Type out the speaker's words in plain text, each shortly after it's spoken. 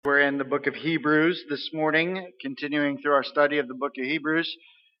in the book of Hebrews this morning, continuing through our study of the book of Hebrews.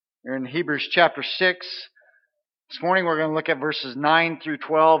 We're in Hebrews chapter 6. This morning we're going to look at verses 9 through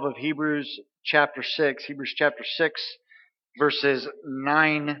 12 of Hebrews chapter 6. Hebrews chapter 6, verses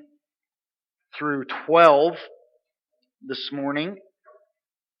 9 through 12 this morning.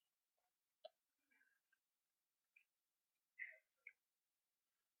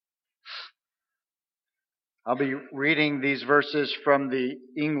 I'll be reading these verses from the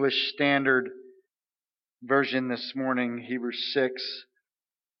English Standard Version this morning, Hebrews 6,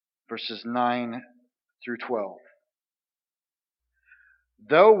 verses 9 through 12.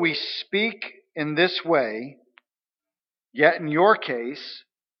 Though we speak in this way, yet in your case,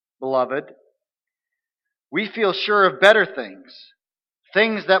 beloved, we feel sure of better things,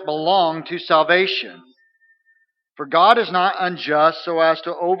 things that belong to salvation. For God is not unjust so as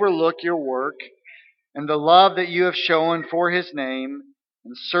to overlook your work and the love that you have shown for His name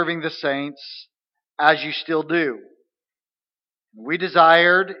in serving the saints, as you still do. We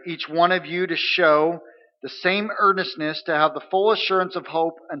desired each one of you to show the same earnestness to have the full assurance of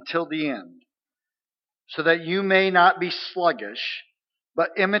hope until the end, so that you may not be sluggish, but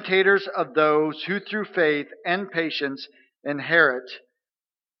imitators of those who through faith and patience inherit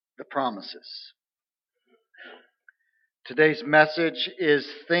the promises. Today's message is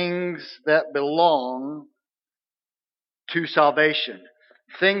things that belong to salvation.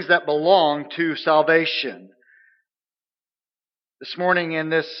 Things that belong to salvation. This morning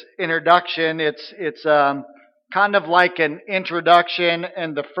in this introduction, it's kind of like an introduction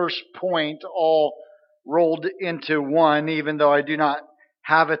and the first point all rolled into one, even though I do not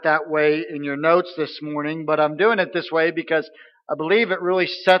have it that way in your notes this morning. But I'm doing it this way because I believe it really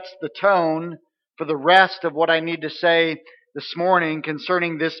sets the tone for the rest of what I need to say this morning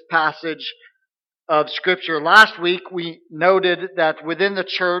concerning this passage of Scripture. Last week we noted that within the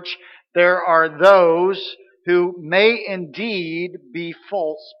church there are those who may indeed be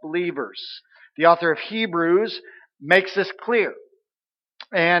false believers. The author of Hebrews makes this clear.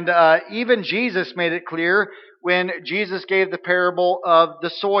 And even Jesus made it clear when Jesus gave the parable of the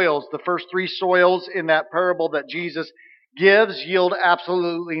soils. The first three soils in that parable that Jesus gives yield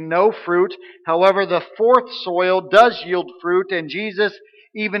absolutely no fruit. However, the fourth soil does yield fruit, and Jesus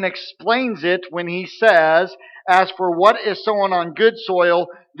even explains it when He says, "As for what is sown on good soil,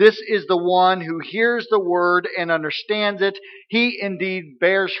 this is the one who hears the word and understands it. He indeed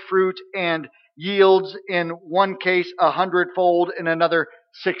bears fruit and yields in one case 100-fold, in another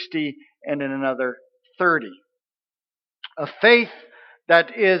 60, and in another 30. A faith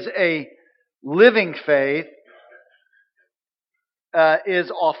that is a living faith is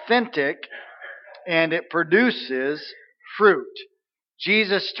authentic, and it produces fruit.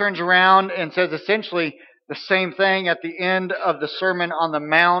 Jesus turns around and says essentially the same thing at the end of the Sermon on the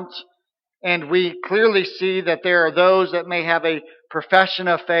Mount, and we clearly see that there are those that may have a profession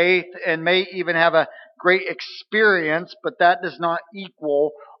of faith and may even have a great experience, but that does not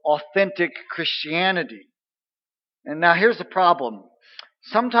equal authentic Christianity. And now here's the problem.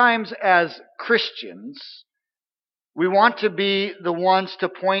 Sometimes as Christians, we want to be the ones to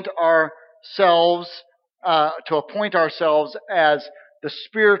appoint ourselves as the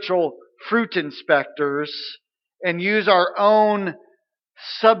spiritual fruit inspectors and use our own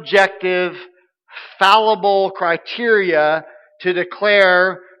subjective, fallible criteria to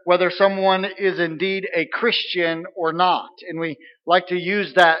declare whether someone is indeed a Christian or not. And we like to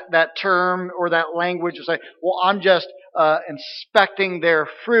use that term or that language to say, well, I'm just inspecting their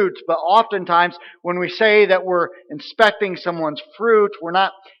fruit. But oftentimes when we say that we're inspecting someone's fruit, we're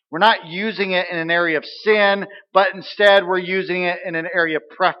not using it in an area of sin, but instead we're using it in an area of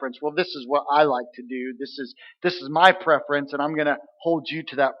preference. Well, this is what I like to do. This is my preference, and I'm going to hold you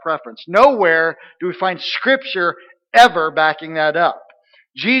to that preference. Nowhere do we find Scripture ever backing that up.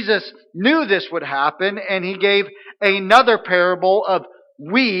 Jesus knew this would happen, and He gave another parable of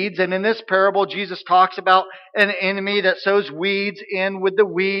weeds. And in this parable, Jesus talks about an enemy that sows weeds in with the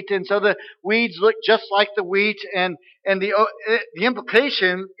wheat. And so the weeds look just like the wheat. And the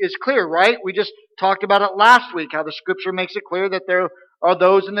implication is clear, right? We just talked about it last week, how the Scripture makes it clear that there are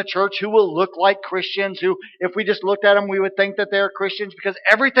those in the church who will look like Christians, who, if we just looked at them, we would think that they're Christians because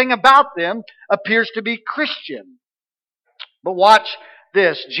everything about them appears to be Christian. But watch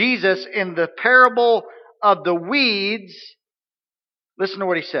this. Jesus, in the parable of the weeds, listen to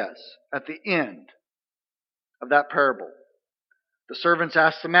what He says at the end of that parable. The servants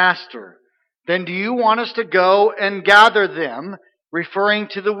asked the master, "Then do you want us to go and gather them?" referring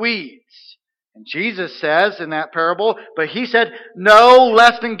to the weeds. And Jesus says in that parable, but He said, "No,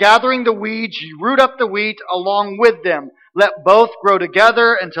 lest in gathering the weeds you root up the wheat along with them. Let both grow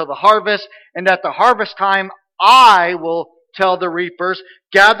together until the harvest, and at the harvest time I will tell the reapers,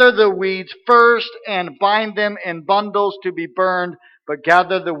 gather the weeds first and bind them in bundles to be burned, but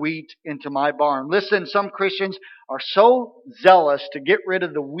gather the wheat into my barn. Listen, some Christians are so zealous to get rid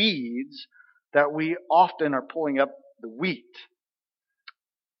of the weeds that we often are pulling up the wheat.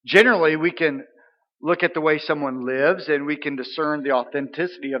 Generally, we can look at the way someone lives and we can discern the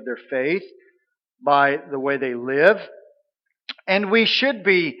authenticity of their faith by the way they live. And we should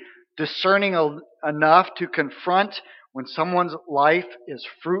be discerning enough to confront when someone's life is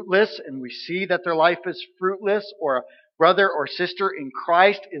fruitless and we see that their life is fruitless, or a brother or sister in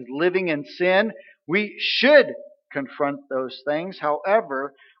Christ is living in sin. We should confront those things.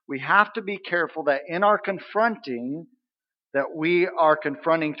 However, we have to be careful that in our confronting, that we are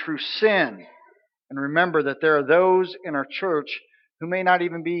confronting true sin. And remember that there are those in our church who may not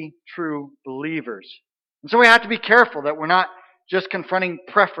even be true believers. And so we have to be careful that we're not just confronting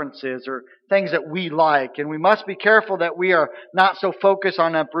preferences or things that we like. And we must be careful that we are not so focused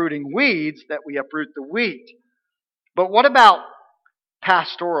on uprooting weeds that we uproot the wheat. But what about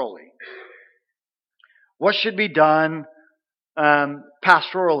pastorally? What should be done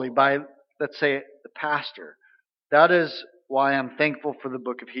pastorally by, let's say, the pastor? That is why I'm thankful for the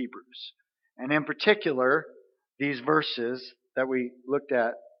book of Hebrews. And in particular, these verses that we looked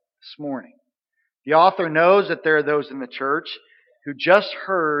at this morning. The author knows that there are those in the church who just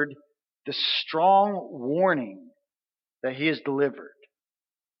heard the strong warning that he has delivered.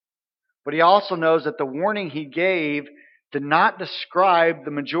 But he also knows that the warning he gave did not describe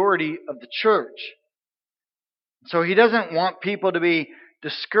the majority of the church. So he doesn't want people to be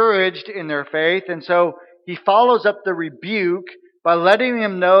discouraged in their faith, and so he follows up the rebuke by letting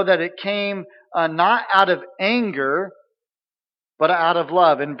them know that it came not out of anger, but out of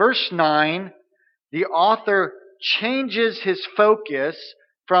love. In verse 9, the author changes his focus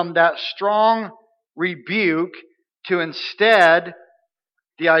from that strong rebuke to instead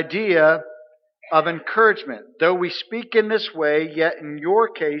the idea of encouragement. Though we speak in this way, yet in your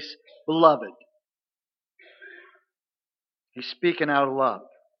case, beloved. He's speaking out of love.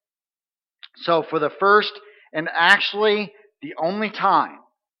 So for the first and actually the only time,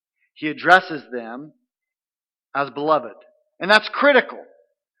 he addresses them as beloved. And that's critical.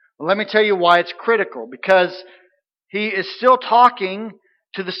 Well, let me tell you why it's critical. Because he is still talking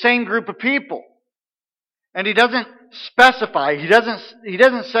to the same group of people. And he doesn't specify. He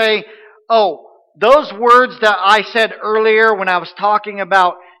doesn't say, oh, those words that I said earlier when I was talking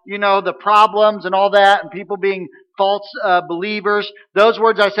about, the problems and all that and people being false believers, those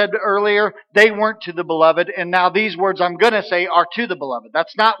words I said earlier, they weren't to the beloved, and now these words I'm going to say are to the beloved.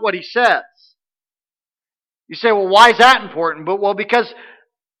 That's not what he says. You say, well, why is that important? Well, because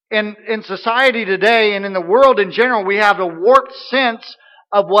in society today and in the world in general, we have a warped sense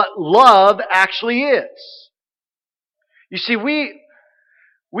of what love actually is. You see, we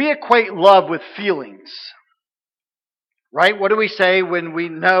equate love with feelings. Right? What do we say when we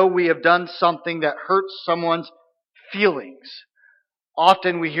know we have done something that hurts someone's feelings?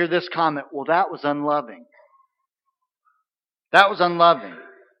 Often we hear this comment, well, that was unloving. That was unloving.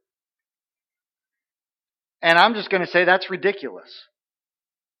 And I'm just going to say that's ridiculous.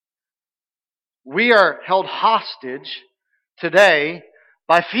 We are held hostage today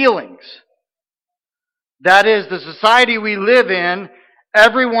by feelings. That is, the society we live in,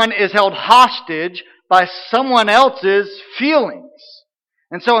 everyone is held hostage by someone else's feelings.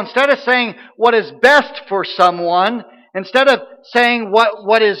 And so instead of saying what is best for someone, instead of saying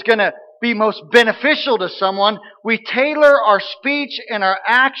what is going to be most beneficial to someone, we tailor our speech and our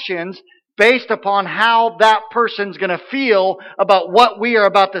actions based upon how that person's going to feel about what we are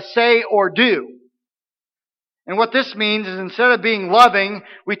about to say or do. And what this means is instead of being loving,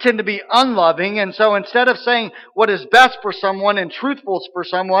 we tend to be unloving. And so instead of saying what is best for someone and truthful for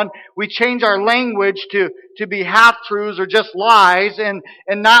someone, we change our language to be half-truths or just lies and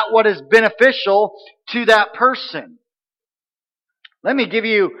not what is beneficial to that person. Let me give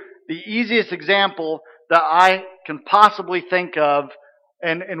you the easiest example that I can possibly think of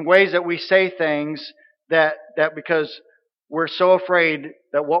in ways that we say things that because we're so afraid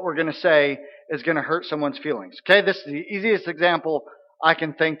that what we're going to say is going to hurt someone's feelings. Okay, this is the easiest example I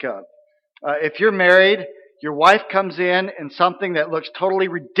can think of. If you're married, your wife comes in something that looks totally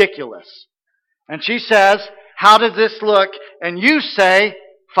ridiculous. And she says, how does this look? And you say,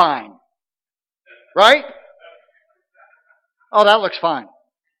 fine. Right? Oh, that looks fine.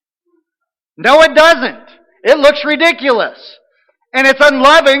 No, it doesn't. It looks ridiculous. And it's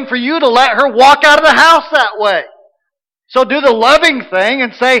unloving for you to let her walk out of the house that way. So do the loving thing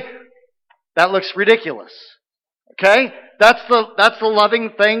and say, that looks ridiculous. Okay? That's the loving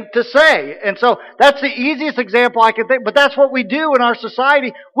thing to say. And so that's the easiest example I can think, but that's what we do in our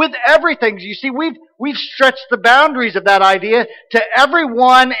society with everything. You see, we've stretched the boundaries of that idea to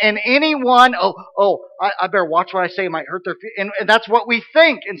everyone and anyone. I better watch what I say, it might hurt their feelings. And that's what we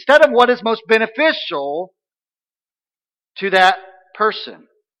think, instead of what is most beneficial to that person.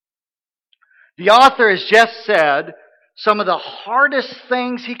 The author has just said some of the hardest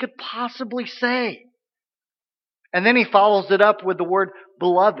things he could possibly say. And then he follows it up with the word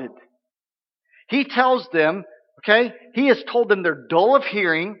beloved. He tells them, okay, he has told them they're dull of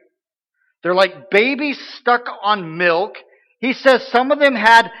hearing. They're like babies stuck on milk. He says some of them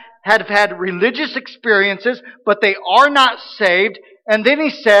have had religious experiences, but they are not saved. And then he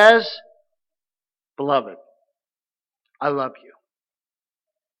says, beloved, I love you.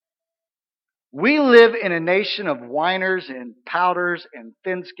 We live in a nation of whiners and pouters and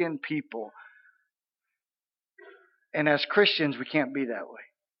thin-skinned people. And as Christians, we can't be that way.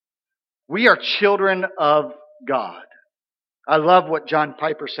 We are children of God. I love what John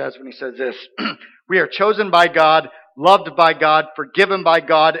Piper says when he says this. We are chosen by God, loved by God, forgiven by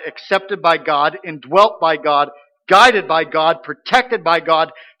God, accepted by God, indwelt by God, guided by God, protected by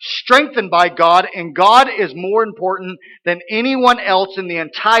God, strengthened by God, and God is more important than anyone else in the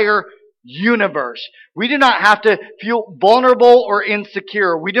entire universe. We do not have to feel vulnerable or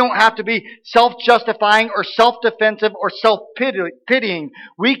insecure. We don't have to be self-justifying or self-defensive or self-pitying.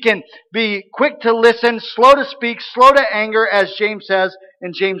 We can be quick to listen, slow to speak, slow to anger, as James says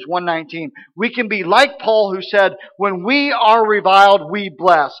in James 1:19. We can be like Paul, who said, when we are reviled, we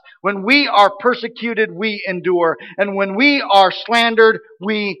bless. When we are persecuted, we endure. And when we are slandered,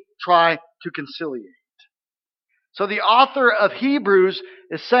 we try to conciliate. So the author of Hebrews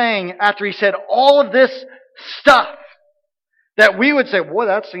is saying, after he said all of this stuff, that we would say, boy,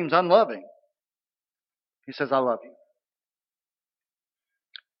 that seems unloving. He says, I love you.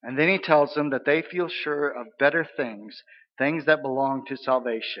 And then he tells them that they feel sure of better things, things that belong to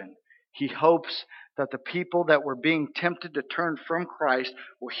salvation. He hopes that the people that were being tempted to turn from Christ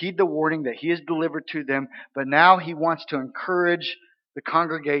will heed the warning that he has delivered to them, but now he wants to encourage the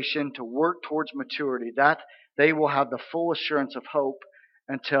congregation to work towards maturity, that they will have the full assurance of hope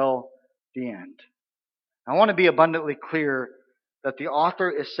until the end. I want to be abundantly clear that the author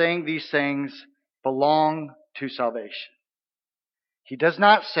is saying these things belong to salvation. He does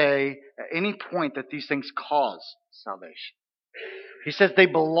not say at any point that these things cause salvation. He says they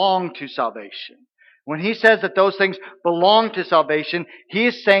belong to salvation. When he says that those things belong to salvation, he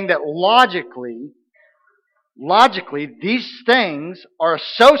is saying that logically, these things are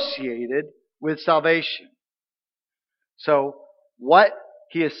associated with salvation. So, what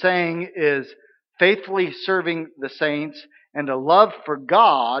he is saying is faithfully serving the saints and a love for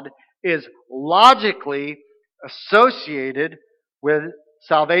God is logically associated with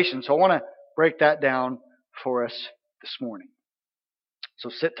salvation. So I want to break that down for us this morning. So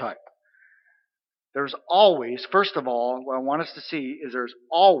sit tight. There's always, first of all, what I want us to see is there's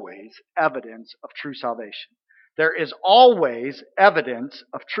always evidence of true salvation. There is always evidence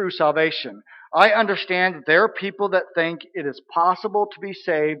of true salvation. I understand that there are people that think it is possible to be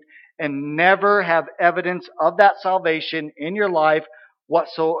saved and never have evidence of that salvation in your life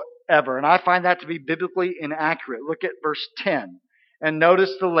whatsoever. And I find that to be biblically inaccurate. Look at verse 10 and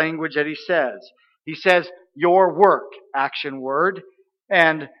notice the language that he says. He says, your work, action word,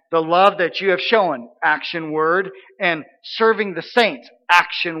 and the love that you have shown, action word, and serving the saints,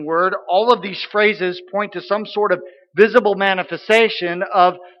 action word. All of these phrases point to some sort of visible manifestation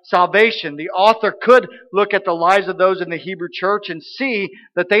of salvation. The author could look at the lives of those in the Hebrew church and see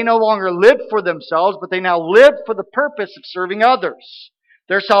that they no longer lived for themselves, but they now lived for the purpose of serving others.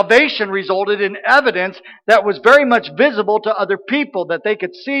 Their salvation resulted in evidence that was very much visible to other people, that they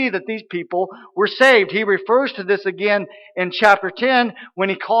could see that these people were saved. He refers to this again in chapter 10 when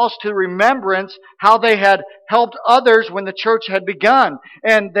he calls to remembrance how they had helped others when the church had begun.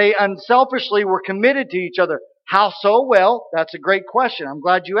 And they unselfishly were committed to each other. How so? Well, that's a great question. I'm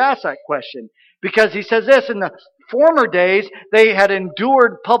glad you asked that question. Because he says this, in the former days, they had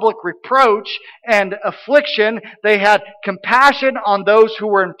endured public reproach and affliction. They had compassion on those who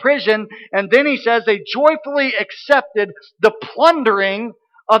were in prison. And then he says they joyfully accepted the plundering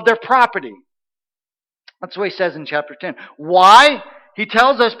of their property. That's what he says in chapter 10. Why? He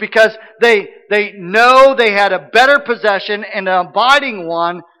tells us because they know they had a better possession and an abiding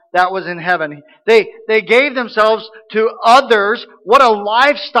one that was in heaven. They gave themselves to others. What a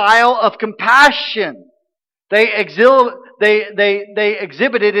lifestyle of compassion they exhibited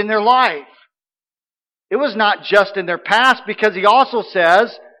in their life. It was not just in their past, because he also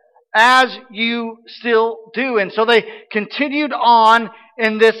says as you still do. And so they continued on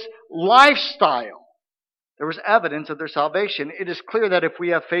in this lifestyle. There was evidence of their salvation. It is clear that if we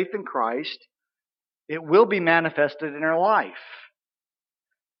have faith in Christ, it will be manifested in our life.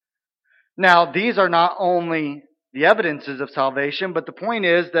 Now, these are not only the evidences of salvation, but the point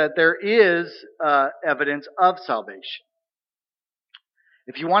is that there is evidence of salvation.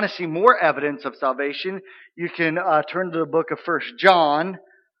 If you want to see more evidence of salvation, you can turn to the book of 1 John,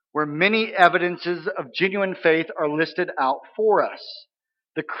 where many evidences of genuine faith are listed out for us.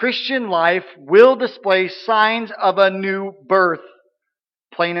 The Christian life will display signs of a new birth,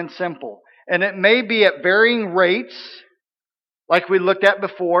 plain and simple. And it may be at varying rates, like we looked at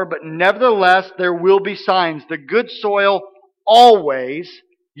before, but nevertheless, there will be signs. The good soil always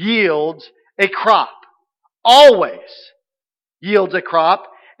yields a crop. Always yields a crop.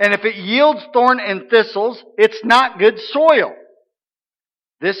 And if it yields thorn and thistles, it's not good soil.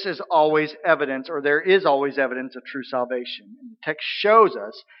 This is always evidence, or there is always evidence of true salvation. And the text shows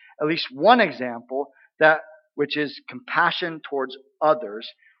us at least one example, that which is compassion towards others,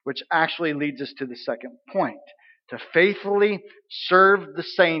 which actually leads us to the second point. To faithfully serve the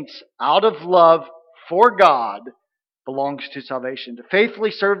saints out of love for God belongs to salvation. To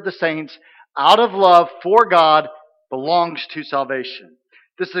faithfully serve the saints out of love for God belongs to salvation.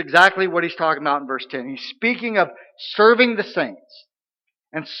 This is exactly what he's talking about in verse 10. He's speaking of serving the saints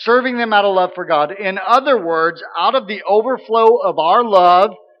and serving them out of love for God. In other words, out of the overflow of our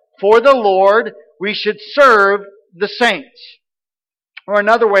love for the Lord, we should serve the saints. Or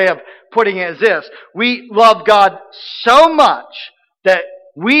another way of putting it is this: we love God so much that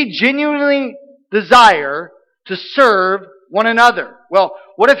we genuinely desire to serve one another. Well,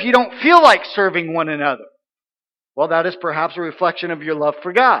 what if you don't feel like serving one another? Well, that is perhaps a reflection of your love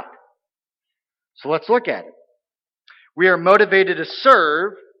for God. So let's look at it. We are motivated to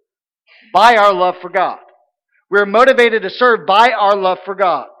serve by our love for God. We are motivated to serve by our love for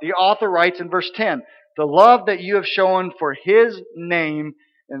God. The author writes in verse 10, the love that you have shown for His name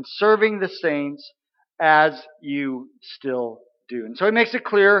in serving the saints as you still do. And so he makes it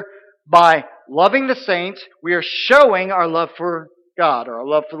clear, by loving the saints, we are showing our love for God, or our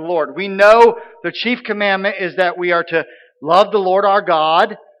love for the Lord. We know the chief commandment is that we are to love the Lord our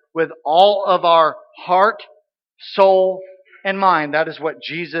God with all of our heart, soul, and mind. That is what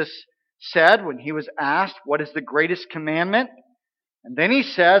Jesus said when He was asked, what is the greatest commandment? And then He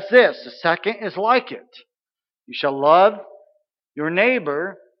says this, the second is like it. You shall love your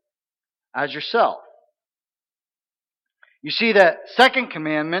neighbor as yourself. You see, that second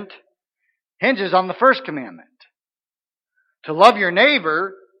commandment hinges on the first commandment. To love your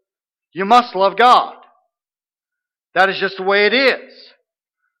neighbor, you must love God. That is just the way it is.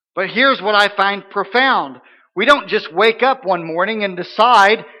 But here's what I find profound. We don't just wake up one morning and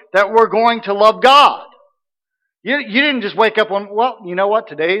decide that we're going to love God. You didn't just wake up well, you know what?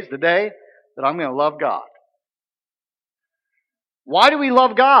 Today's the day that I'm going to love God. Why do we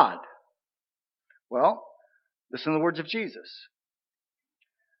love God? Well, listen to the words of Jesus.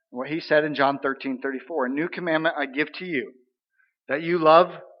 What He said in John 13:34, a new commandment I give to you, that you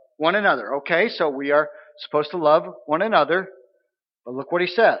love one another. Okay, so we are supposed to love one another. But look what He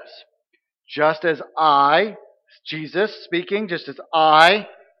says. Just as I, Jesus speaking, just as I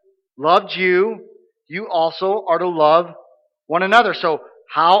loved you, you also are to love one another. So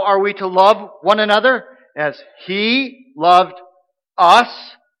how are we to love one another? As He loved us.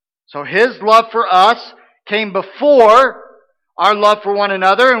 So His love for us came before our love for one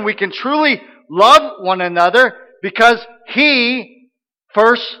another, and we can truly love one another because He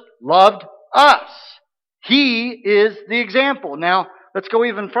first loved us. He is the example. Now, let's go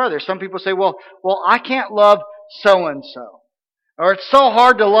even further. Some people say, well, I can't love so-and-so. Or it's so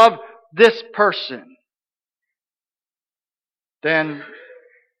hard to love this person. Then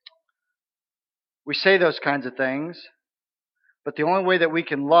we say those kinds of things. But the only way that we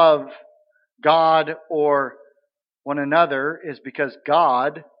can love God or one another is because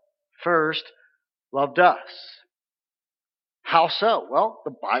God first loved us. How so? Well,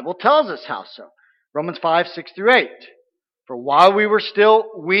 the Bible tells us how so. Romans 5:6-8. For while we were still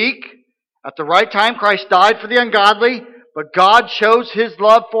weak, at the right time Christ died for the ungodly, but God shows His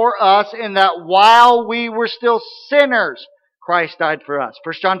love for us in that while we were still sinners, Christ died for us.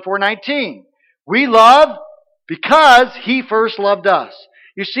 1 John 4:19. We love because He first loved us.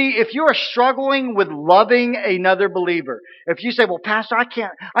 You see, if you are struggling with loving another believer, if you say, well, Pastor,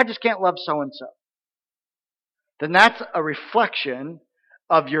 I just can't love so-and-so, then that's a reflection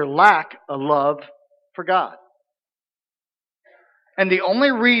of your lack of love for God. And the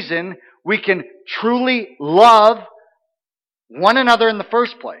only reason we can truly love one another in the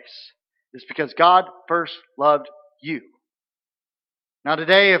first place is because God first loved you. Now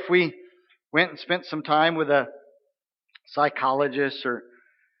today, if we went and spent some time with a psychologist or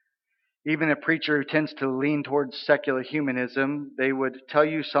even a preacher who tends to lean towards secular humanism, they would tell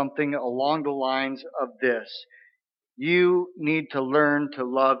you something along the lines of this. You need to learn to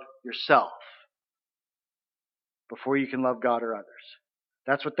love yourself before you can love God or others.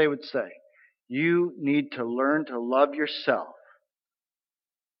 That's what they would say. You need to learn to love yourself.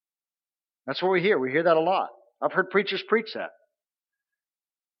 That's what we hear. We hear that a lot. I've heard preachers preach that.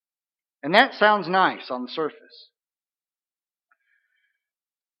 And that sounds nice on the surface.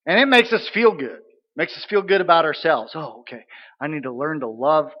 And it makes us feel good. Makes us feel good about ourselves. Oh, okay. I need to learn to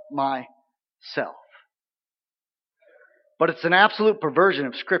love myself. But it's an absolute perversion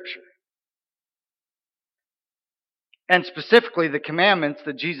of Scripture. And specifically the commandments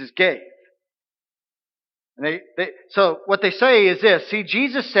that Jesus gave. And so what they say is this. See,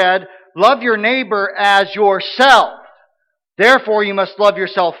 Jesus said, love your neighbor as yourself. Therefore, you must love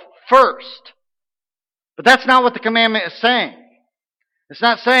yourself first. But that's not what the commandment is saying. It's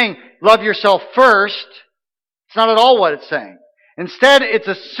not saying love yourself first. It's not at all what it's saying. Instead, it's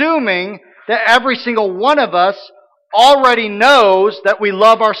assuming that every single one of us already knows that we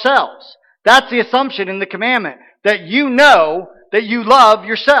love ourselves. That's the assumption in the commandment, that you know that you love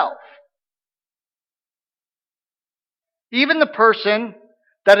yourself. Even the person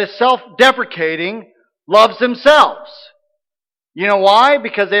that is self-deprecating loves themselves. You know why?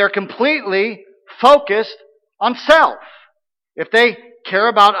 Because they are completely focused on self. If they care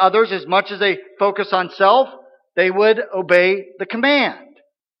about others as much as they focus on self, they would obey the command.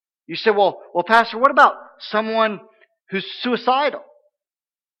 You say, well, Pastor, what about someone who's suicidal?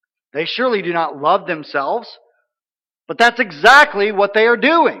 They surely do not love themselves, but that's exactly what they are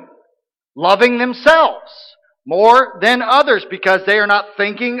doing. Loving themselves more than others because they are not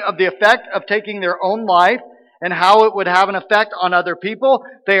thinking of the effect of taking their own life and how it would have an effect on other people.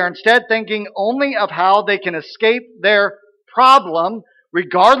 They are instead thinking only of how they can escape their problem,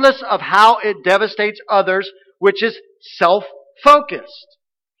 regardless of how it devastates others, which is self-focused.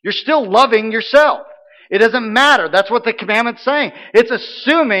 You're still loving yourself. It doesn't matter. That's what the commandment's saying. It's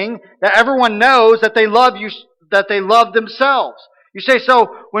assuming that everyone knows that they love you, that they love themselves. You say,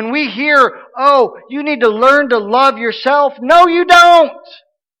 so when we hear, oh, you need to learn to love yourself. No, you don't.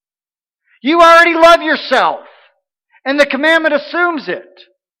 You already love yourself. And the commandment assumes it.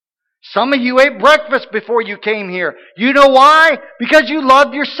 Some of you ate breakfast before you came here. You know why? Because you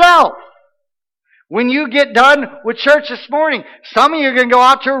love yourself. When you get done with church this morning, some of you are going to go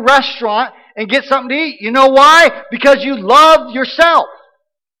out to a restaurant and get something to eat. You know why? Because you love yourself.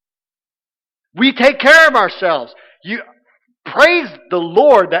 We take care of ourselves. Praise the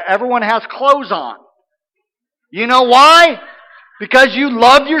Lord that everyone has clothes on. You know why? Because you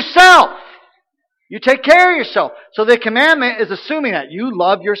love yourself. You take care of yourself. So the commandment is assuming that you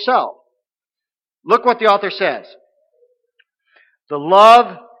love yourself. Look what the author says. The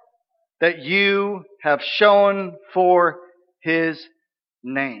love that you have shown for His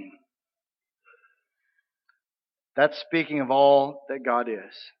name. That's speaking of all that God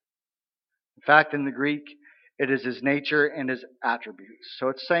is. In fact, in the Greek, it is His nature and His attributes. So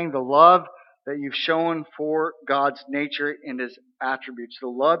it's saying the love that you've shown for God's nature and His attributes. The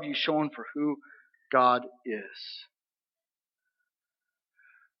love you've shown for who God is.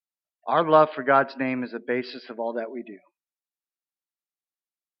 Our love for God's name is the basis of all that we do.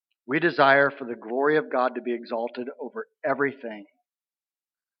 We desire for the glory of God to be exalted over everything.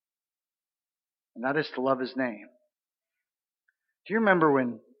 And that is to love His name. Do you remember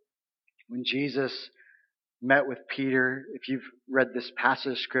when Jesus met with Peter? If you've read this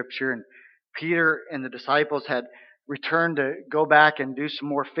passage of Scripture, and Peter and the disciples had returned to go back and do some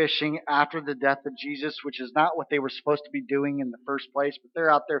more fishing after the death of Jesus, which is not what they were supposed to be doing in the first place, but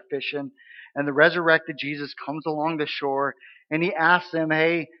they're out there fishing. And the resurrected Jesus comes along the shore and He asks them,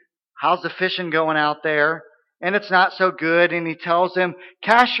 hey, how's the fishing going out there? And it's not so good. And He tells them,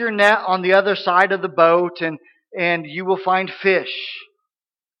 cast your net on the other side of the boat and you will find fish.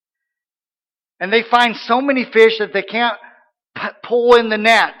 And they find so many fish that they can't pull in the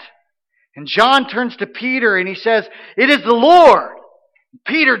net. And John turns to Peter and he says, it is the Lord.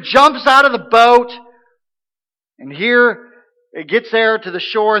 Peter jumps out of the boat. And here it gets there to the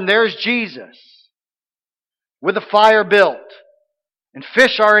shore and there's Jesus with a fire built and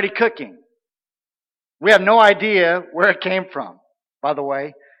fish already cooking. We have no idea where it came from, by the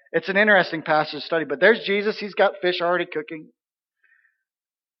way. It's an interesting passage to study. But there's Jesus. He's got fish already cooking.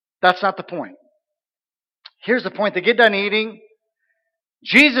 That's not the point. Here's the point. They get done eating.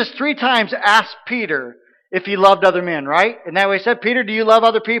 Jesus 3 times asked Peter if he loved other men, right? Isn't that what he said? Peter, do you love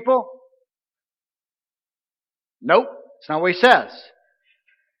other people? Nope, that's not what he says.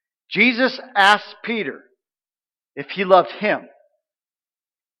 Jesus asked Peter if he loved him.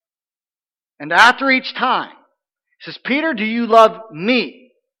 And after each time, he says, Peter, do you love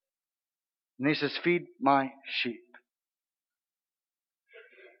me? And he says, feed my sheep.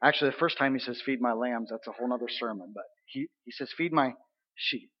 Actually, the first time he says, feed my lambs, that's a whole other sermon. But he says, feed my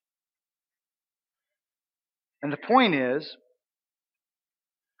sheep. And the point is,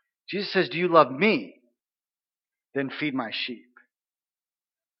 Jesus says, do you love me? Then feed my sheep.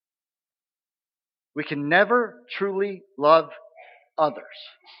 We can never truly love others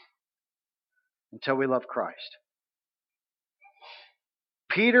until we love Christ.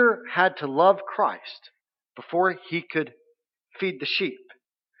 Peter had to love Christ before he could feed the sheep.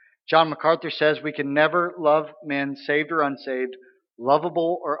 John MacArthur says we can never love men, saved or unsaved,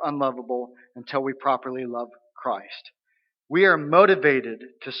 lovable or unlovable, until we properly love Christ. We are motivated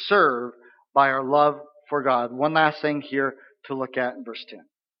to serve by our love for God. One last thing here to look at in verse 10. It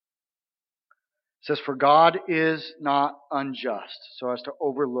says, for God is not unjust so as to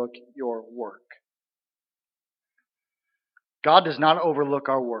overlook your work. God does not overlook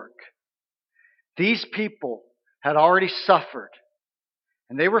our work. These people had already suffered,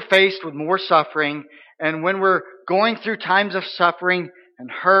 and they were faced with more suffering. And when we're going through times of suffering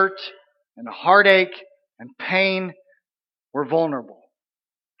and hurt and heartache and pain, we're vulnerable.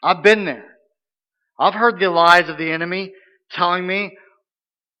 I've been there. I've heard the lies of the enemy telling me,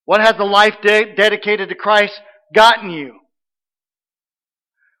 what has the life dedicated to Christ gotten you?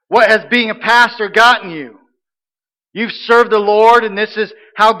 What has being a pastor gotten you? You've served the Lord and this is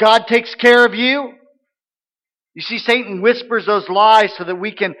how God takes care of you? You see, Satan whispers those lies so that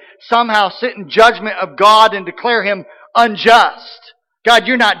we can somehow sit in judgment of God and declare Him unjust. God,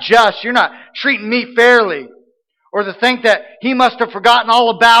 you're not just. You're not treating me fairly. Or to think that He must have forgotten all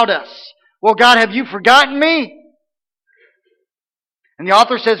about us. Well, God, have you forgotten me? And the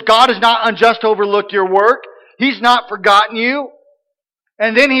author says, God is not unjust to overlook your work. He's not forgotten you.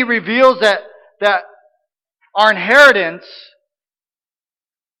 And then he reveals that our inheritance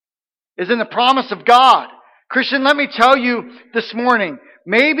is in the promise of God. Christian, let me tell you this morning,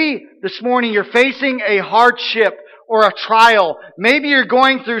 maybe this morning you're facing a hardship or a trial. Maybe you're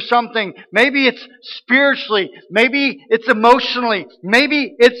going through something. Maybe it's spiritually. Maybe it's emotionally.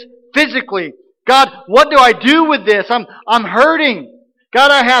 Maybe it's physically. God, what do I do with this? I'm hurting.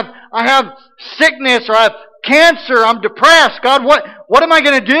 God, I have sickness or I have cancer. I'm depressed. God, what am I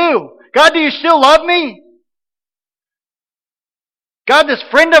going to do? God, do you still love me? God, this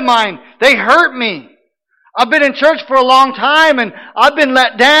friend of mine, they hurt me. I've been in church for a long time and I've been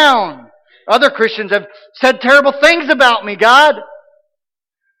let down. Other Christians have said terrible things about me, God.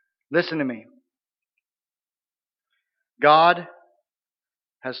 Listen to me. God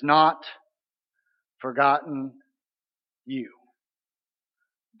has not forgotten you.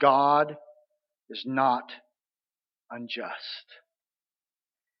 God is not unjust.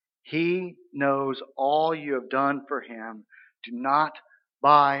 He knows all you have done for Him. Do not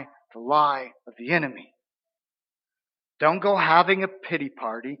buy the lie of the enemy. Don't go having a pity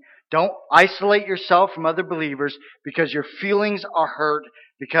party. Don't isolate yourself from other believers because your feelings are hurt.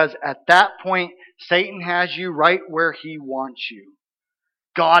 Because at that point, Satan has you right where he wants you.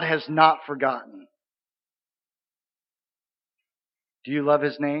 God has not forgotten. Do you love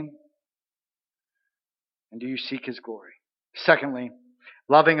His name? And do you seek His glory? Secondly,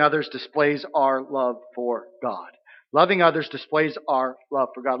 loving others displays our love for God. Loving others displays our love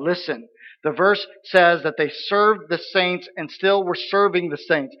for God. Listen, the verse says that they served the saints and still were serving the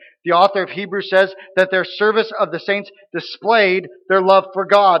saints. The author of Hebrews says that their service of the saints displayed their love for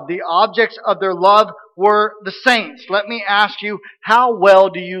God. The objects of their love were the saints. Let me ask you, how well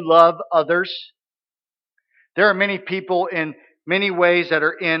do you love others? There are many people in many ways that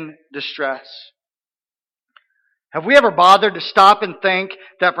are in distress. Have we ever bothered to stop and think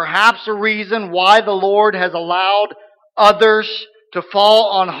that perhaps the reason why the Lord has allowed others to fall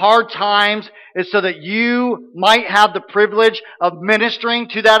on hard times is so that you might have the privilege of ministering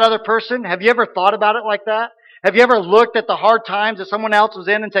to that other person? Have you ever thought about it like that? Have you ever looked at the hard times that someone else was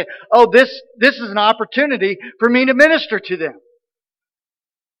in and say, oh, this is an opportunity for me to minister to them?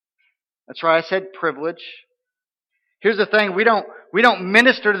 That's right, I said privilege. Here's the thing, we don't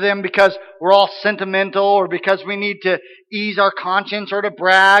minister to them because we're all sentimental or because we need to ease our conscience or to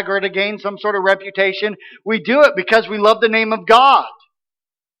brag or to gain some sort of reputation. We do it because we love the name of God.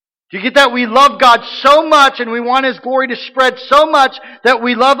 Do you get that? We love God so much and we want His glory to spread so much that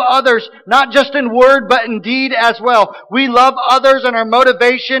we love others, not just in word, but in deed as well. We love others and our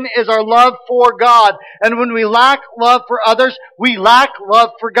motivation is our love for God. And when we lack love for others, we lack love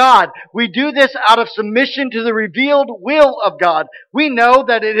for God. We do this out of submission to the revealed will of God. We know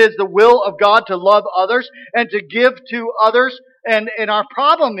that it is the will of God to love others and to give to others. And our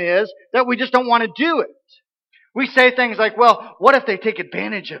problem is that we just don't want to do it. We say things like, well, what if they take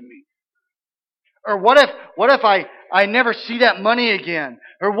advantage of me? Or what if I never see that money again?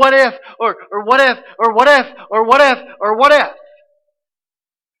 Or what if, or what if, or what if, or what if, or what if?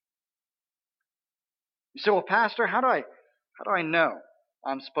 You say, well, Pastor, how do I know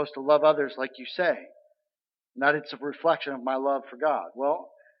I'm supposed to love others like you say? And that it's a reflection of my love for God.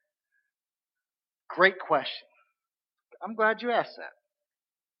 Well, great question. I'm glad you asked that.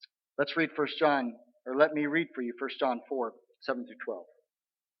 Let's read 1 John, or let me read for you 1 John 4, 7 through 12.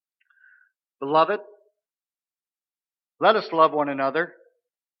 Beloved, let us love one another,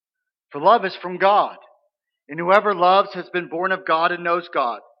 for love is from God, and whoever loves has been born of God and knows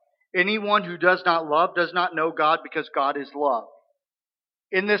God. Anyone who does not love does not know God, because God is love.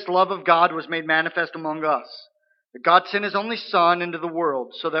 In this, love of God was made manifest among us, that God sent His only Son into the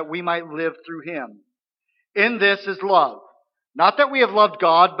world so that we might live through Him. In this is love, not that we have loved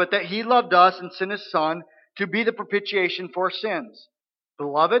God, but that He loved us and sent His Son to be the propitiation for our sins.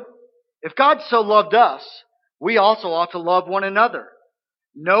 Beloved, if God so loved us, we also ought to love one another.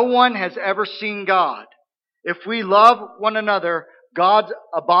 No one has ever seen God. If we love one another, God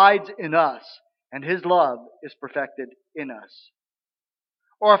abides in us, and His love is perfected in us.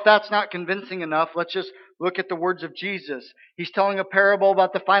 Or if that's not convincing enough, let's just look at the words of Jesus. He's telling a parable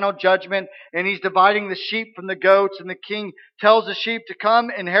about the final judgment, and He's dividing the sheep from the goats, and the king tells the sheep to come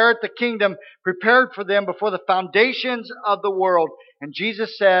inherit the kingdom prepared for them before the foundations of the world. And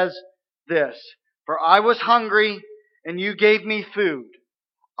Jesus says this, "For I was hungry, and you gave me food.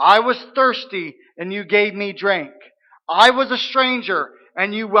 I was thirsty, and you gave me drink. I was a stranger,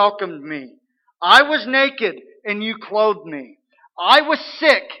 and you welcomed me. I was naked, and you clothed me. I was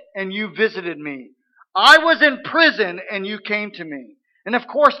sick, and you visited me. I was in prison, and you came to me." And of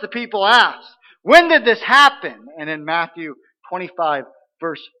course the people asked, when did this happen? And in Matthew 25,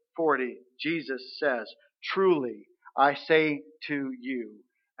 verse 40, Jesus says, "Truly, I say to you,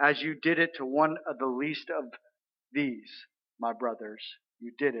 as you did it to one of the least of these, my brothers,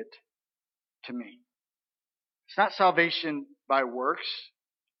 you did it to me." It's not salvation by works,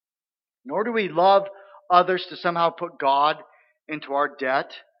 nor do we love others to somehow put God into our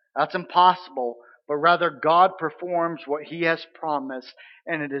debt. That's impossible. But rather, God performs what He has promised,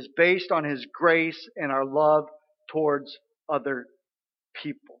 and it is based on His grace and our love towards other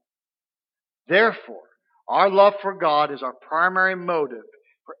people. Therefore, our love for God is our primary motive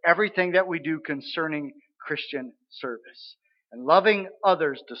for everything that we do concerning Christian service. And loving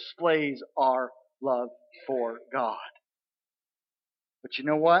others displays our love for God. But you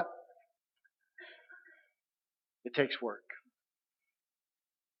know what? It takes work.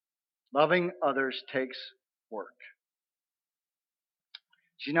 Loving others takes work.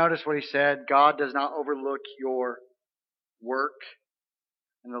 Did you notice what he said? God does not overlook your work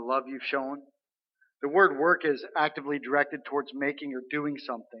and the love you've shown. The word work is actively directed towards making or doing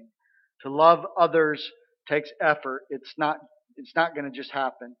something. To love others takes effort. It's not going to just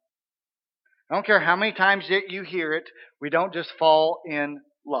happen. I don't care how many times you hear it, we don't just fall in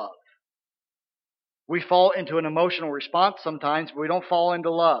love. We fall into an emotional response sometimes, but we don't fall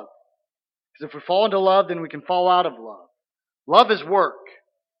into love. Because if we fall into love, then we can fall out of love. Love is work.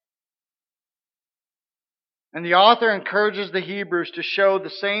 And the author encourages the Hebrews to show the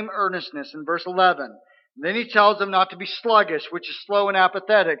same earnestness in verse 11. And then he tells them not to be sluggish, which is slow and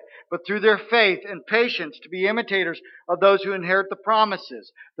apathetic, but through their faith and patience to be imitators of those who inherit the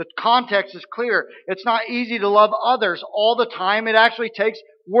promises. The context is clear. It's not easy to love others all the time. It actually takes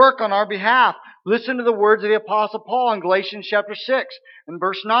work on our behalf. Listen to the words of the Apostle Paul in Galatians chapter 6 and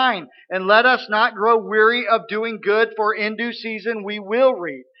verse 9. "And let us not grow weary of doing good, for in due season we will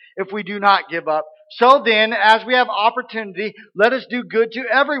reap, if we do not give up. So then, as we have opportunity, let us do good to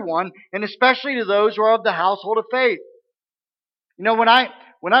everyone, and especially to those who are of the household of faith." You know, when I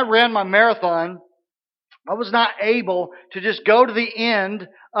ran my marathon, I was not able to just go to the end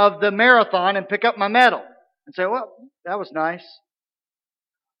of the marathon and pick up my medal and say, "Well, that was nice."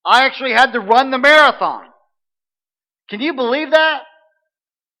 I actually had to run the marathon. Can you believe that?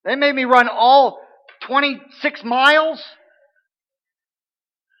 They made me run all 26 miles.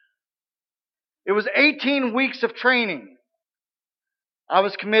 It was 18 weeks of training I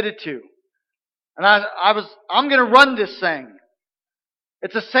was committed to. And I'm going to run this thing.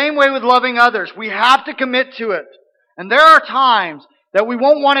 It's the same way with loving others. We have to commit to it. And there are times that we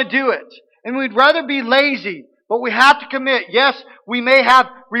won't want to do it. And we'd rather be lazy, but we have to commit. Yes, we may have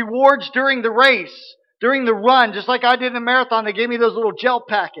rewards during the race, during the run, just like I did in the marathon. They gave me those little gel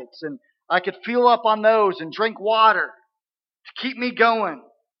packets, and I could fuel up on those and drink water to keep me going.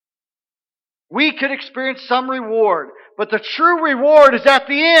 We could experience some reward, but the true reward is at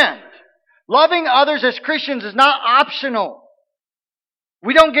the end. Loving others as Christians is not optional.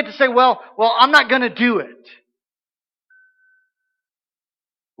 We don't get to say, well, I'm not going to do it.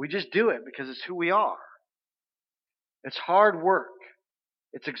 We just do it because it's who we are. It's hard work.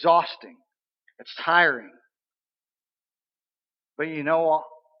 It's exhausting. It's tiring. But you know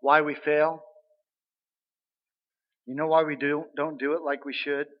why we fail? You know why we don't do it like we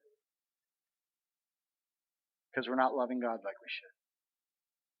should? Because we're not loving God like we should.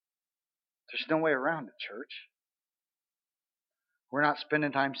 There's no way around it, church. We're not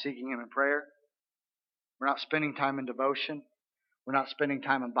spending time seeking Him in prayer. We're not spending time in devotion. We're not spending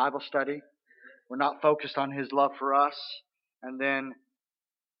time in Bible study. We're not focused on His love for us. And then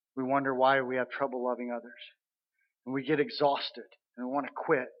we wonder why we have trouble loving others. And we get exhausted and we want to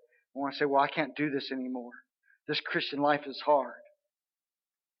quit. We want to say, well, I can't do this anymore. This Christian life is hard.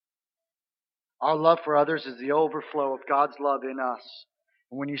 Our love for others is the overflow of God's love in us.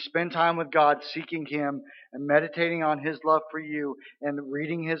 And when you spend time with God, seeking Him and meditating on His love for you and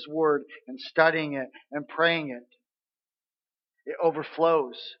reading His Word and studying it and praying it, it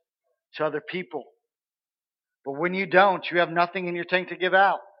overflows to other people. But when you don't, you have nothing in your tank to give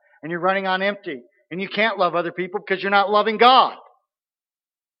out. And you're running on empty. And you can't love other people because you're not loving God.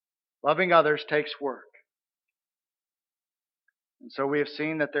 Loving others takes work. And so we have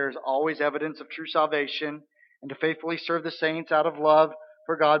seen that there's always evidence of true salvation. And to faithfully serve the saints out of love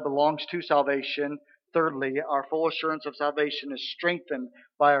for God belongs to salvation. Thirdly, our full assurance of salvation is strengthened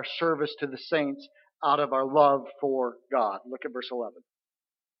by our service to the saints out of our love for God. Look at verse 11.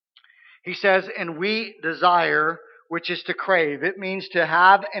 He says, and we desire, which is to crave. It means to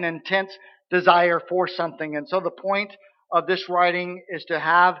have an intense desire for something. And so the point of this writing is to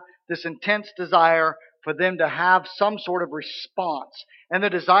have this intense desire for them to have some sort of response. And the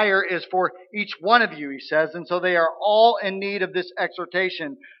desire is for each one of you, he says. And so they are all in need of this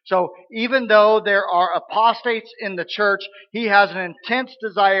exhortation. So even though there are apostates in the church, he has an intense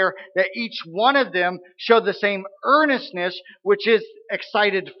desire that each one of them show the same earnestness, which is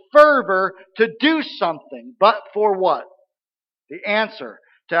excited fervor to do something. But for what? The answer,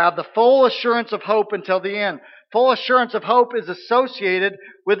 to have the full assurance of hope until the end. Full assurance of hope is associated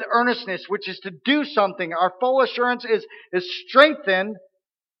with earnestness, which is to do something. Our full assurance is strengthened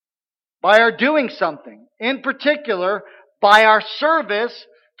by our doing something. In particular, by our service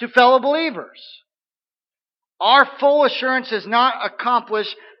to fellow believers. Our full assurance is not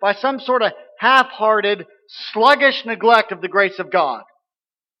accomplished by some sort of half-hearted, sluggish neglect of the grace of God.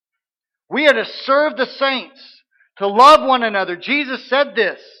 We are to serve the saints, to love one another. Jesus said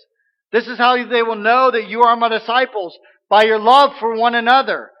this. This is how they will know that you are my disciples, by your love for one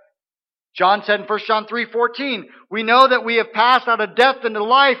another. John said in 1 John 3:14, we know that we have passed out of death into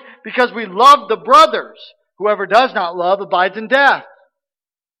life because we love the brothers. Whoever does not love abides in death.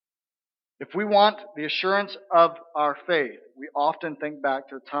 If we want the assurance of our faith, we often think back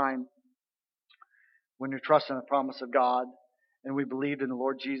to a time when we trust in the promise of God and we believed in the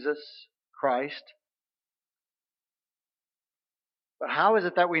Lord Jesus Christ. But how is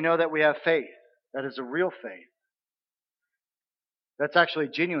it that we know that we have faith? That is a real faith. That's actually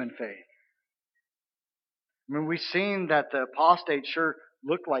genuine faith. I mean, we've seen that the apostates sure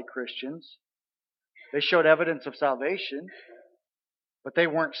looked like Christians. They showed evidence of salvation, but they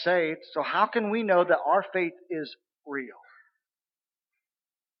weren't saved. So how can we know that our faith is real?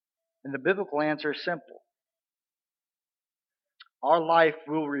 And the biblical answer is simple. Our life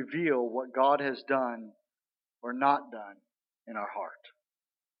will reveal what God has done or not done in our heart.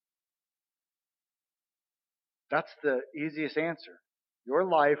 That's the easiest answer. Your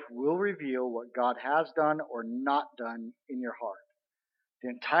life will reveal what God has done or not done in your heart. The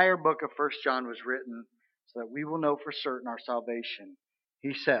entire book of 1 John was written so that we will know for certain our salvation.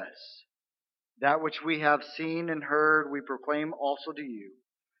 He says, that which we have seen and heard we proclaim also to you,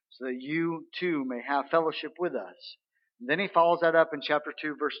 so that you too may have fellowship with us. And then he follows that up in chapter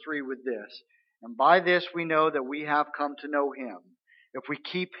 2, verse 3 with this. And by this we know that we have come to know Him, if we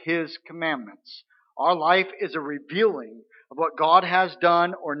keep His commandments. Our life is a revealing of what God has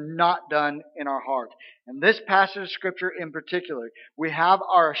done or not done in our heart. And this passage of Scripture in particular, we have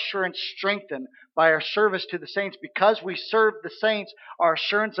our assurance strengthened by our service to the saints. Because we serve the saints, our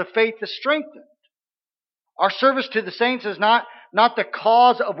assurance of faith is strengthened. Our service to the saints is not not the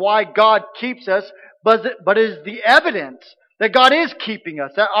cause of why God keeps us, but is the evidence that God is keeping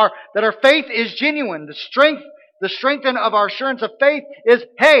us, that our faith is genuine. The strength of our assurance of faith is,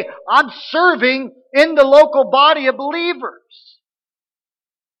 hey, I'm serving in the local body of believers.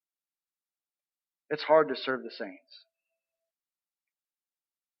 It's hard to serve the saints.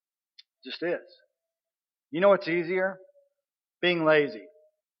 It just is. You know what's easier? Being lazy.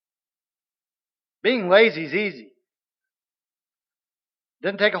 Being lazy is easy.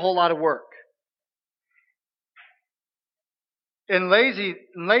 Doesn't take a whole lot of work. And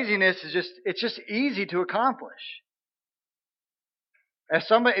laziness it's just easy to accomplish.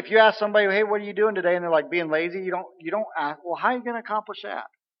 If you ask somebody, hey, what are you doing today? And they're like being lazy, you don't ask, well, how are you going to accomplish that?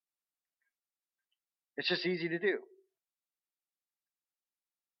 It's just easy to do.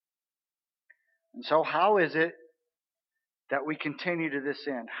 And so how is it that we continue to this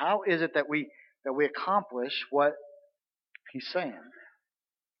end? How is it that we accomplish what he's saying?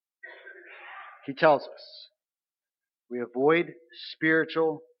 He tells us we avoid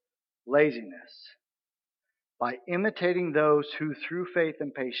spiritual laziness by imitating those who through faith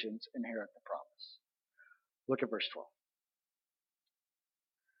and patience inherit the promise. Look at verse 12.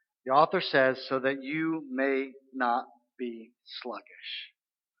 The author says, so that you may not be sluggish.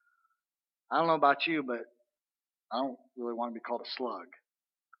 I don't know about you, but I don't really want to be called a slug.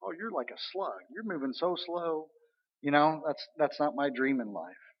 Oh, you're like a slug. You're moving so slow. You know, that's not my dream in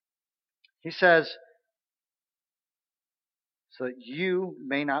life. He says, so that you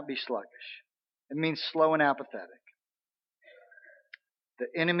may not be sluggish. It means slow and apathetic. The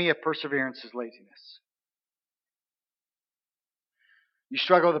enemy of perseverance is laziness. You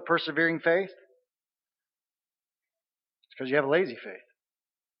struggle with a persevering faith? It's because you have a lazy faith.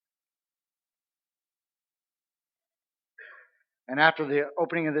 And after the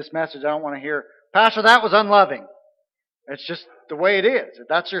opening of this message, I don't want to hear, Pastor, that was unloving. It's just the way it is. If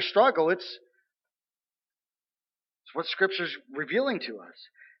that's your struggle, it's what Scripture's revealing to us.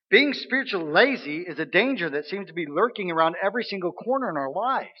 Being spiritually lazy is a danger that seems to be lurking around every single corner in our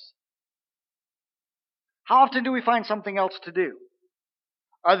lives. How often do we find something else to do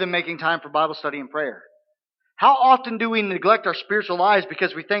other than making time for Bible study and prayer? How often do we neglect our spiritual lives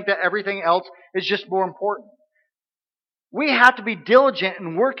because we think that everything else is just more important? We have to be diligent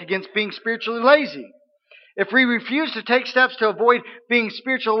and work against being spiritually lazy. If we refuse to take steps to avoid being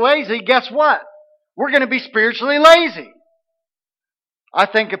spiritually lazy, guess what? We're going to be spiritually lazy. I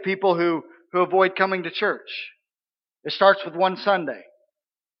think of people who avoid coming to church. It starts with one Sunday.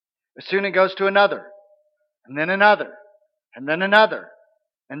 As soon it goes to another, and then another, and then another,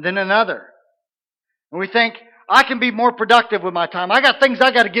 and then another. And we think, I can be more productive with my time. I got things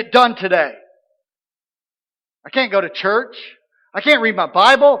I got to get done today. I can't go to church. I can't read my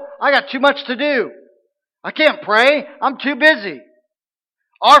Bible. I got too much to do. I can't pray. I'm too busy.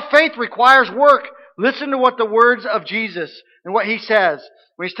 Our faith requires work. Listen to what the words of Jesus and what He says.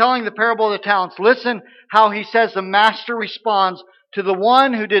 When He's telling the parable of the talents, listen how He says the master responds to the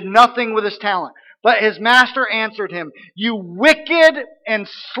one who did nothing with his talent. But his master answered him, you wicked and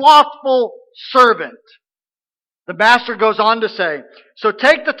slothful servant. The master goes on to say, so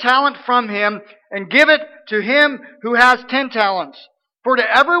take the talent from him and give it to him who has 10 talents. For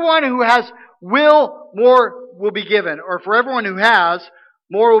to everyone who has more will be given. Or for everyone who has,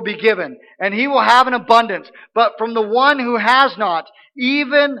 more will be given. And he will have an abundance. But from the one who has not,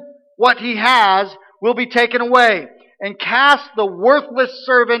 even what he has will be taken away. And cast the worthless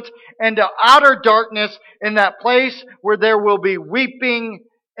servant into outer darkness, in that place where there will be weeping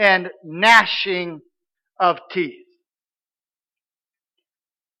and gnashing of teeth.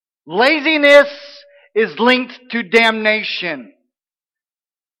 Laziness is linked to damnation.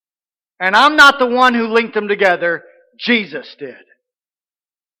 And I'm not the one who linked them together. Jesus did.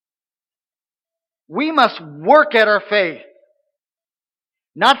 We must work at our faith.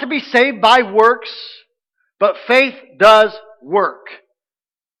 Not to be saved by works, but faith does work.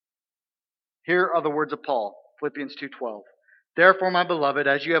 Here are the words of Paul, Philippians 2:12. Therefore, my beloved,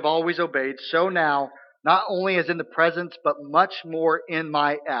 as you have always obeyed, so now, not only as in the presence, but much more in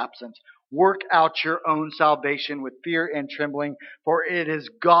my absence, work out your own salvation with fear and trembling, for it is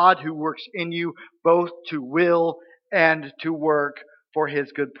God who works in you both to will and to work for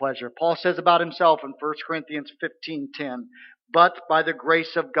His good pleasure. Paul says about himself in 1 Corinthians 15:10, but by the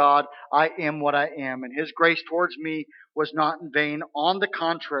grace of God I am what I am, and His grace towards me was not in vain. On the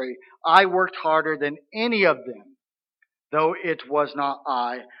contrary, I worked harder than any of them, though it was not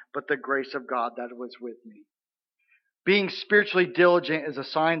I, but the grace of God that was with me. Being spiritually diligent is a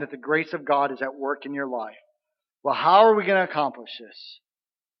sign that the grace of God is at work in your life. Well, how are we going to accomplish this?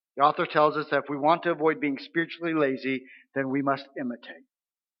 The author tells us that if we want to avoid being spiritually lazy, then we must imitate.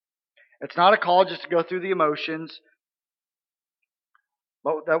 It's not a call just to go through the emotions,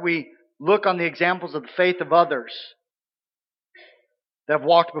 but that we look on the examples of the faith of others that have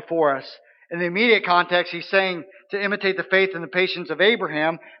walked before us. In the immediate context, he's saying to imitate the faith and the patience of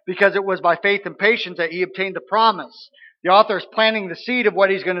Abraham, because it was by faith and patience that he obtained the promise. The author is planting the seed of what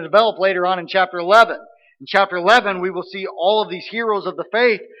he's going to develop later on in chapter 11. In chapter 11, we will see all of these heroes of the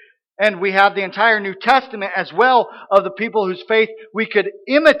faith, and we have the entire New Testament as well of the people whose faith we could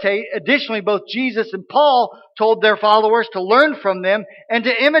imitate. Additionally, both Jesus and Paul told their followers to learn from them and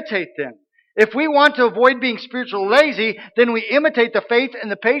to imitate them. If we want to avoid being spiritually lazy, then we imitate the faith and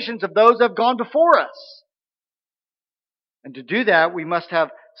the patience of those that have gone before us. And to do that, we must have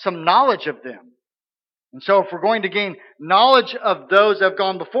some knowledge of them. And so if we're going to gain knowledge of those that have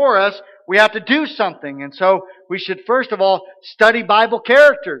gone before us, we have to do something. And so we should first of all study Bible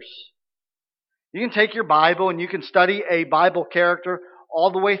characters. You can take your Bible and you can study a Bible character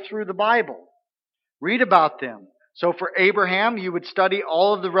all the way through the Bible. Read about them. So for Abraham, you would study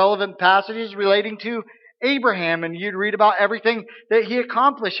all of the relevant passages relating to Abraham, and you'd read about everything that he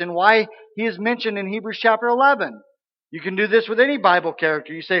accomplished and why he is mentioned in Hebrews chapter 11. You can do this with any Bible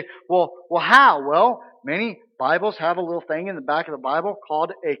character. You say, well, how? Well, many Bibles have a little thing in the back of the Bible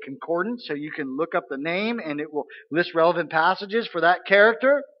called a concordance, so you can look up the name and it will list relevant passages for that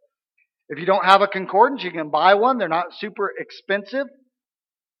character. If you don't have a concordance, you can buy one. They're not super expensive.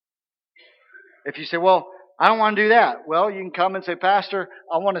 If you say, well, I don't want to do that. Well, you can come and say, Pastor,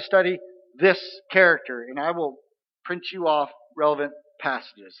 I want to study this character, and I will print you off relevant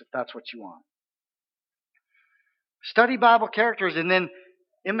passages if that's what you want. Study Bible characters and then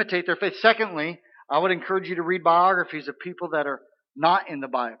imitate their faith. Secondly, I would encourage you to read biographies of people that are not in the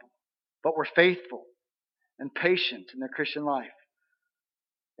Bible, but were faithful and patient in their Christian life.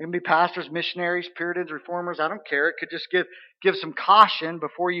 It can be pastors, missionaries, Puritans, reformers. I don't care. It could just give some caution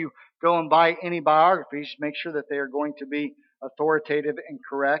before you go and buy any biographies. Make sure that they are going to be authoritative and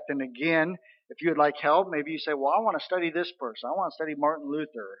correct. And again, if you would like help, maybe you say, well, I want to study this person. I want to study Martin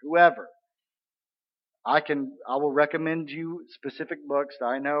Luther or whoever. I will recommend you specific books that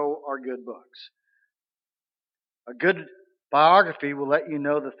I know are good books. A good biography will let you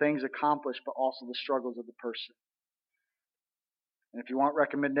know the things accomplished, but also the struggles of the person. And if you want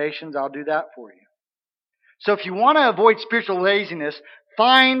recommendations, I'll do that for you. So if you want to avoid spiritual laziness,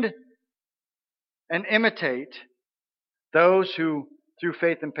 find and imitate those who, through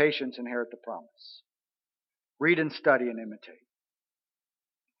faith and patience, inherit the promise. Read and study and imitate.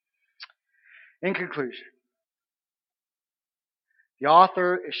 In conclusion, the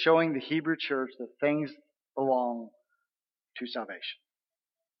author is showing the Hebrew church that things belong to salvation.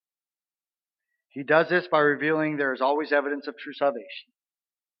 He does this by revealing there is always evidence of true salvation.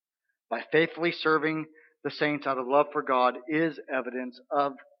 By faithfully serving the saints out of love for God is evidence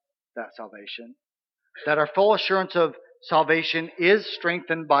of that salvation. That our full assurance of salvation is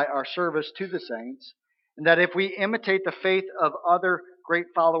strengthened by our service to the saints. And that if we imitate the faith of other great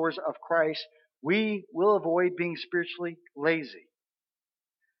followers of Christ, we will avoid being spiritually lazy.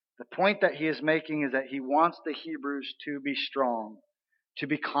 The point that he is making is that he wants the Hebrews to be strong, to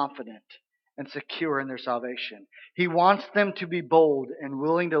be confident, and secure in their salvation. He wants them to be bold and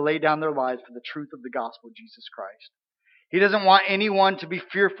willing to lay down their lives for the truth of the gospel of Jesus Christ. He doesn't want anyone to be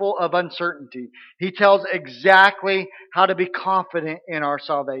fearful of uncertainty. He tells exactly how to be confident in our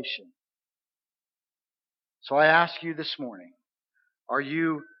salvation. So I ask you this morning, are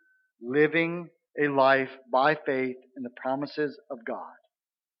you living a life by faith in the promises of God?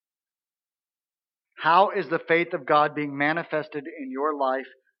 How is the faith of God being manifested in your life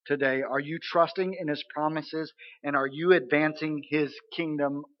today? Are you trusting in His promises, and are you advancing His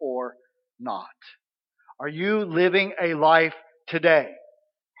kingdom or not? Are you living a life today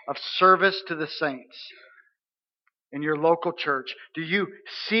of service to the saints in your local church? Do you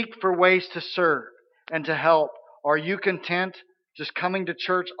seek for ways to serve and to help? Are you content just coming to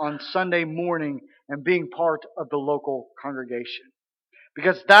church on Sunday morning and being part of the local congregation?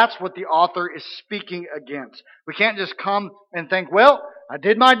 Because that's what the author is speaking against. We can't just come and think, well, I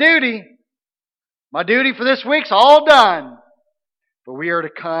did my duty. My duty for this week's all done. But we are to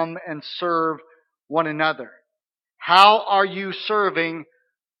come and serve one another. How are you serving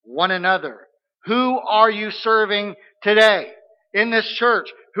one another? Who are you serving today in this church?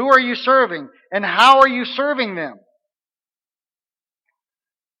 Who are you serving? And how are you serving them?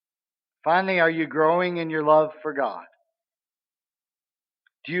 Finally, are you growing in your love for God?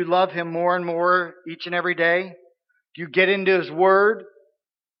 Do you love Him more and more each and every day? Do you get into His Word?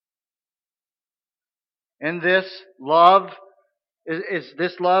 In this, love Is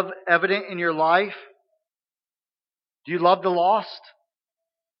this love evident in your life? Do you love the lost?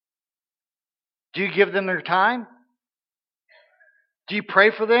 Do you give them their time? Do you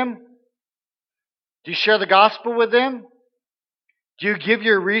pray for them? Do you share the gospel with them? Do you give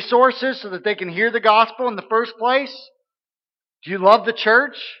your resources so that they can hear the gospel in the first place? Do you love the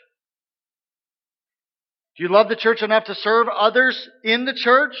church? Do you love the church enough to serve others in the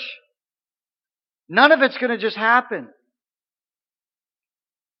church? None of it's going to just happen.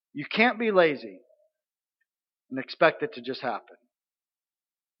 You can't be lazy and expect it to just happen.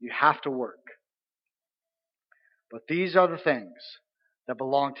 You have to work. But these are the things that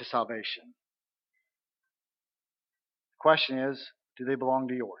belong to salvation. The question is, do they belong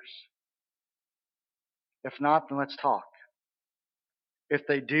to yours? If not, then let's talk. If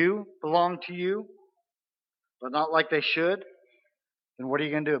they do belong to you, but not like they should, then what are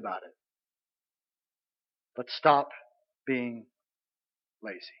you going to do about it? But stop being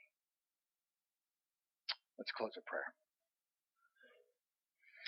lazy. Let's close with prayer.